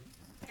 hey,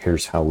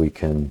 here's how we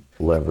can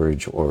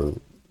leverage, or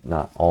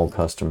not all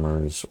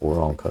customers or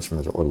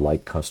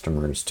like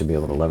customers, to be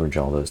able to leverage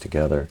all those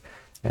together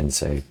and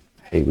say,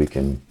 hey, we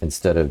can,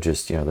 instead of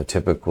just, the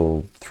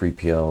typical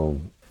 3PL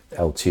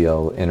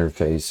LTL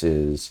interface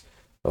is,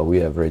 well, we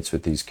have rates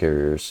with these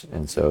carriers,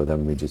 and so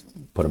then we just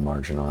put a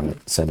margin on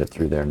it, send it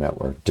through their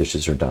network,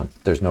 dishes are done.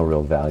 There's no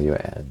real value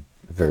add,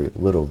 very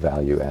little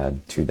value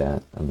add to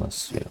that,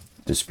 unless,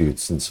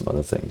 disputes and some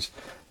other things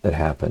that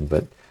happen.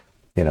 But,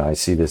 I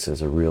see this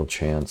as a real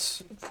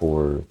chance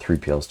for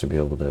 3PLs to be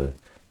able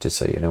to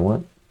say, you know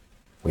what,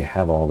 we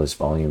have all this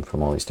volume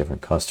from all these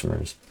different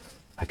customers.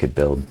 I could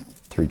build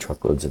 3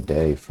 truckloads a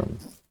day from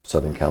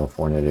Southern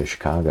California to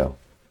Chicago,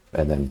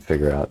 and then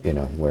figure out,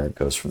 where it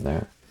goes from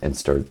there, and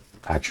start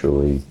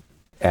actually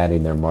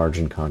adding their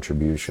margin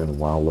contribution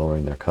while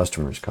lowering their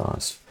customers'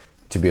 costs.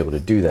 To be able to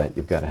do that,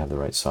 you've got to have the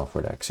right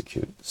software to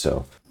execute.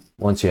 So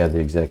once you have the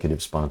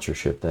executive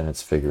sponsorship, then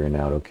it's figuring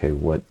out, okay,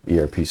 what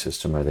ERP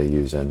system are they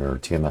using, or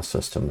TMS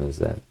system is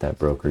that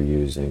broker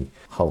using?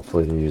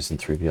 Hopefully they're using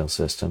 3PL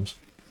systems.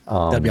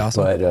 That'd be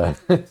awesome.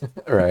 But,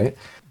 right.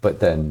 But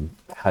then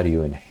how do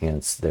you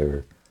enhance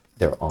their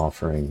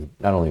offering,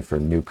 not only for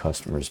new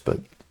customers, but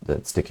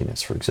that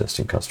stickiness for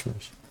existing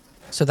customers?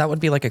 So that would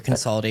be like a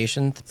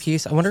consolidation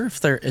piece. I wonder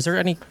if is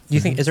there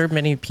there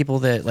many people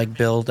that like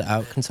build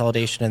out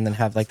consolidation and then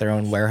have like their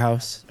own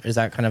warehouse? Is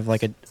that kind of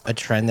like a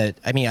trend that,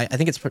 I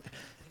think it's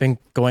been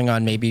going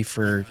on maybe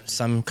for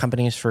some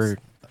companies for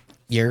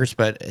years,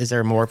 but is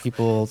there more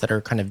people that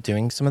are kind of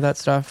doing some of that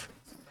stuff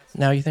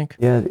now, you think?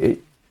 Yeah,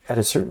 at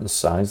a certain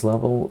size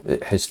level,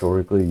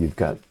 historically, you've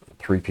got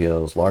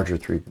 3PLs,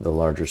 the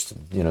largest,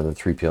 the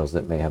 3PLs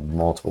that may have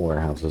multiple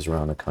warehouses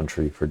around the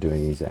country for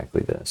doing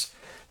exactly this.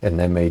 And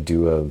they may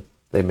do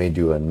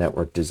a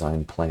network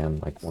design plan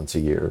like once a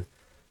year,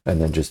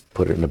 and then just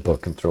put it in a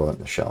book and throw it on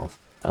the shelf,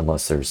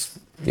 unless there's,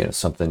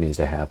 something needs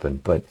to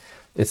happen. But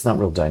it's not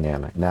real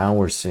dynamic. Now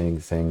we're seeing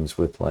things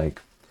with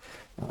like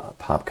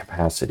pop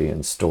capacity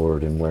and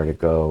stored and where to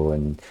go,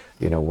 and,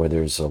 where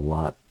there's a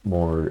lot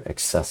more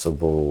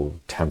accessible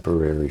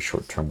temporary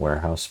short-term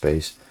warehouse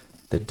space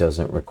that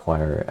doesn't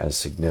require as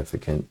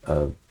significant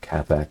a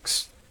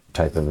CapEx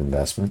type of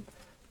investment.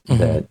 Mm-hmm.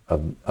 That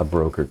a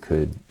broker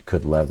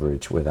could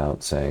leverage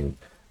without saying,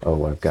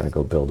 oh, I've got to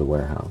go build a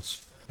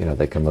warehouse.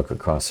 They can look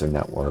across their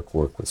network,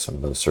 work with some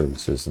of those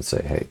services and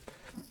say, hey,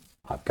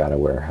 I've got a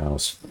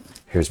warehouse.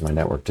 Here's my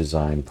network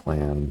design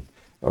plan,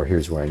 or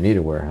here's where I need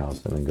a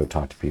warehouse, and then go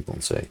talk to people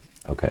and say,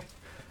 okay,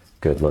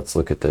 good, let's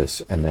look at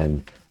this, and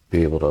then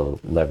be able to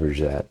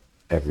leverage that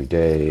every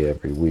day,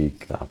 every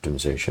week, the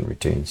optimization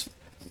routines,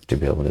 to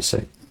be able to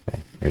say, okay,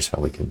 here's how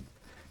we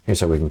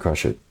can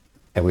crush it.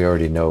 And we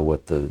already know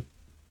what the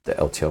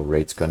LTL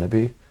rate's going to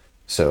be.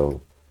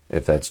 So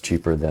if that's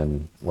cheaper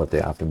than what the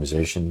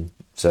optimization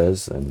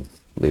says, then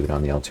leave it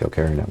on the LTL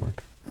carrier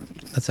network.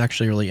 That's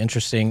actually really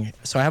interesting.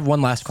 So I have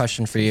one last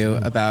question for you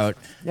about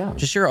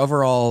just your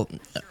overall,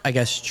 I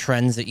guess,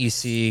 trends that you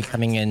see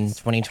coming in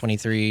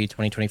 2023,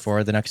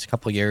 2024, the next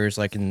couple of years,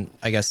 like in,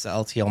 I guess, the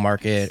LTL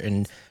market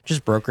and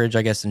just brokerage,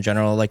 I guess, in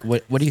general. Like,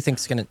 what do you think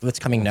what's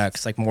coming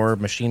next? Like more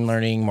machine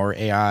learning, more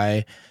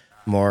AI,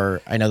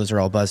 more, I know those are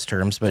all buzz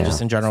terms, but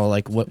just in general,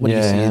 like what do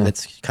you see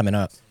that's coming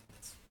up?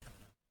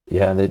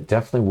 Yeah, that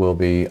definitely will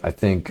be. I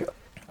think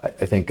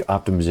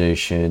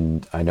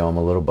optimization, I know I'm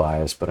a little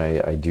biased, but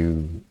I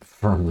do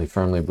firmly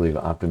believe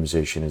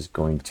optimization is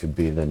going to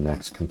be the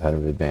next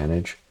competitive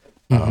advantage.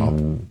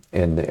 Mm-hmm.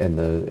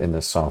 In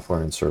the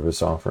software and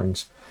service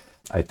offerings.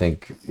 I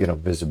think,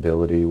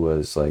 visibility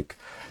was like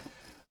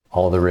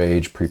all the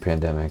rage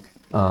pre-pandemic.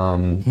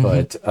 Mm-hmm.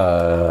 But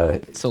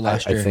so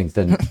last year. I think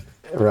that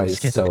right.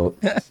 So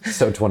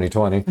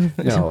 2020.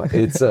 No,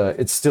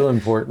 it's still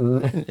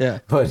important. Yeah.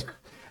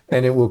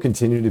 And it will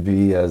continue to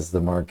be as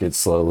the market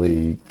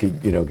slowly,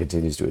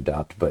 continues to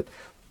adopt. But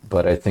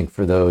I think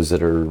for those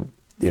that are,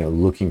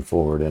 looking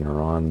forward and are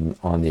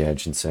on the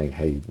edge and saying,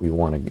 hey, we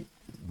want to,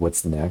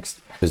 what's next?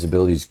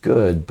 Visibility is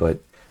good, but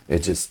it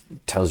just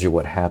tells you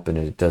what happened,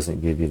 and it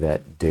doesn't give you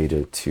that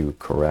data to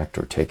correct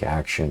or take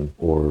action,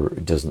 or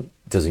it doesn't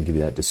give you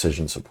that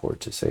decision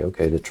support to say,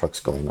 okay, the truck's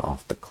going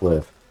off the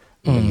cliff.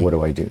 What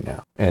do I do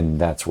now? And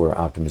that's where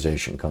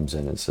optimization comes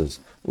in and says,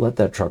 let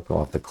that truck go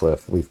off the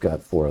cliff. We've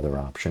got 4 other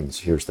options.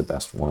 Here's the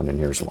best one, and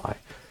here's why.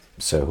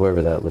 So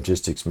whoever that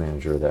logistics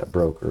manager, that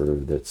broker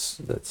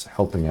that's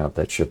helping out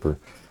that shipper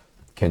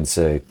can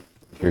say,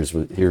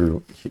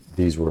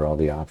 these were all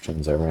the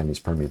options. I ran these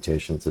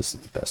permutations. This is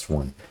the best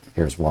one.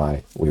 Here's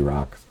why. We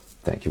rock.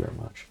 Thank you very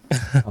much.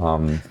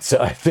 So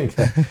I think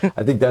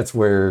that's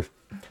where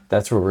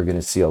we're going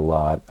to see a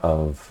lot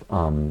of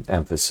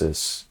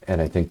emphasis. And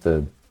I think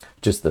the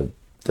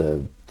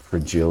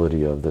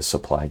fragility of the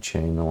supply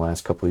chain in the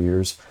last couple of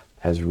years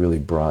has really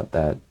brought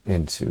that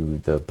into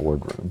the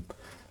boardroom,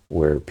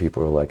 where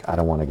people are like, I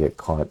don't want to get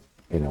caught,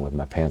 with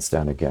my pants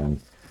down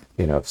again.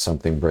 If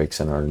something breaks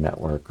in our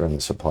network or in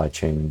the supply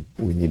chain,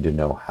 we need to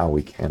know how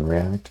we can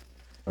react,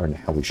 or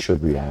how we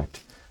should react,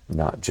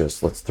 not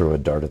just let's throw a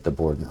dart at the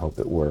board and hope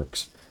it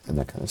works and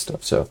that kind of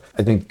stuff. So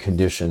I think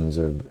conditions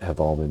have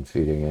all been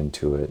feeding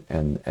into it,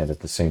 and at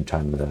the same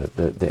time,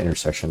 the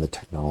intersection of the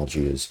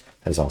technology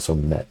has also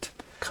met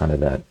kind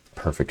of that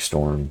perfect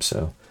storm.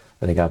 So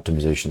I think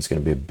optimization is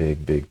going to be a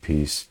big, big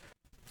piece.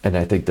 And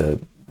I think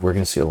that we're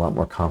going to see a lot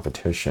more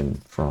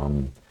competition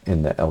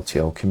in the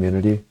LTL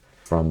community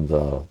from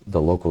the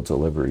local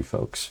delivery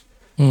folks.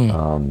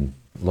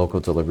 Local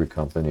delivery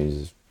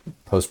companies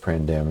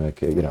post-pandemic,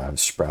 have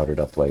sprouted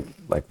up like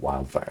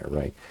wildfire,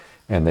 right?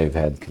 And they've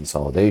had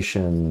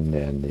consolidation,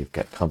 and they've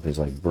got companies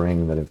like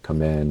Bring that have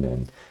come in,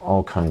 and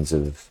all kinds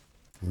of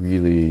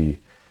really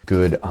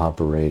good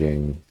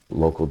operating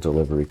local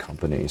delivery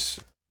companies.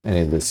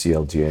 Any of the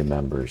CLDA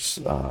members,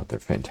 they're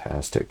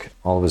fantastic.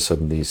 All of a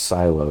sudden, these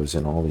silos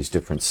in all these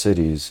different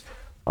cities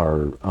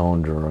are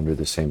owned or under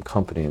the same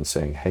company, and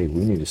saying, hey,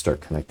 we need to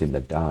start connecting the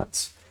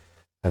dots.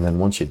 And then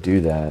once you do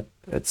that,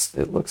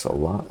 it looks a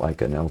lot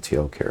like an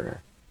LTL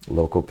carrier.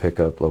 Local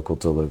pickup, local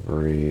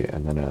delivery,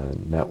 and then a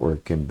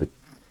network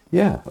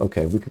yeah,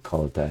 okay, we could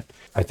call it that.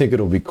 I think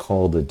it'll be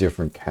called a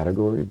different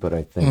category, but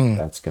I think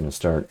that's going to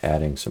start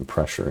adding some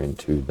pressure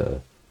into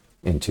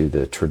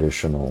the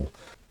traditional,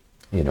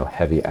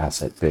 heavy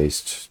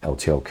asset-based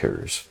LTL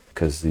carriers,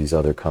 because these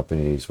other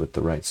companies with the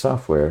right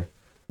software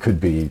could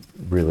be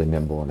really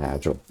nimble and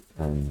agile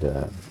and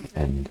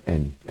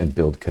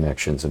build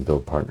connections and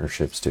build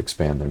partnerships to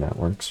expand their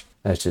networks.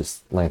 That's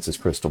just Lance's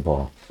crystal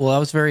ball. Well, that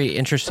was a very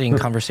interesting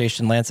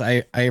conversation, Lance.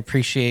 I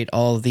appreciate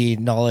all the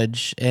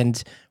knowledge.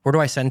 And where do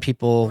I send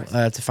people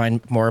to find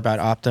more about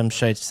Optum?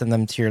 Should I send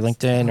them to your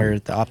LinkedIn or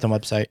the Optum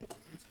website?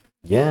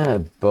 Yeah,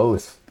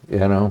 both.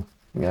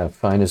 Yeah,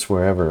 find us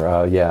wherever.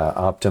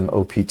 Optum,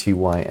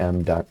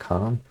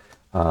 optym.com.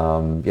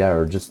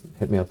 Or just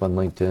hit me up on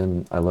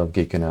LinkedIn. I love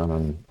geeking out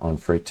on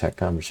freight tech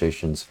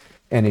conversations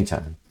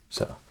anytime.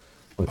 So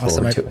look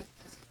forward to it.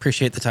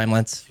 Appreciate the time,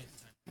 Lance.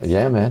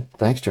 Yeah, man.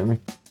 Thanks, Jeremy.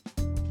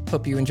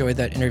 Hope you enjoyed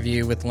that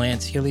interview with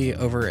Lance Healy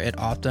over at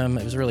Optum.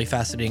 It was a really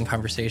fascinating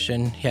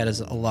conversation. He had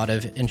a lot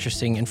of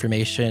interesting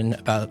information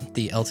about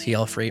the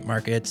LTL freight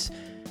markets.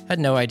 Had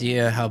no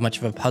idea how much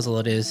of a puzzle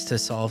it is to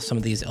solve some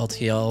of these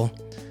LTL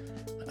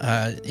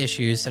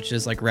issues, such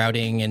as like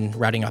routing and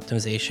routing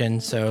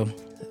optimization. So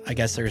I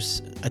guess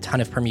there's a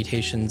ton of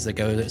permutations that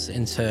goes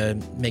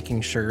into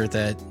making sure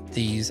that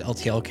these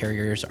LTL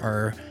carriers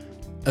are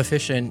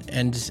efficient,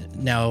 and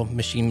now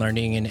machine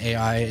learning and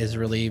AI is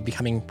really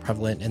becoming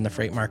prevalent in the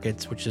freight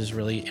markets, which is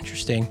really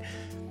interesting.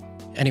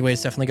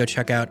 Anyways, definitely go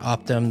check out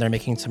Optum. They're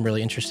making some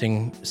really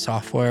interesting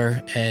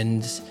software,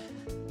 and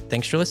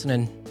thanks for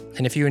listening.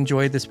 And if you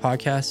enjoyed this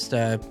podcast,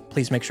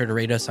 please make sure to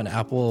rate us on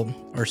Apple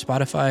or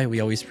Spotify.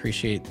 We always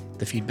appreciate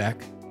the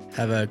feedback.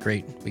 Have a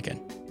great weekend.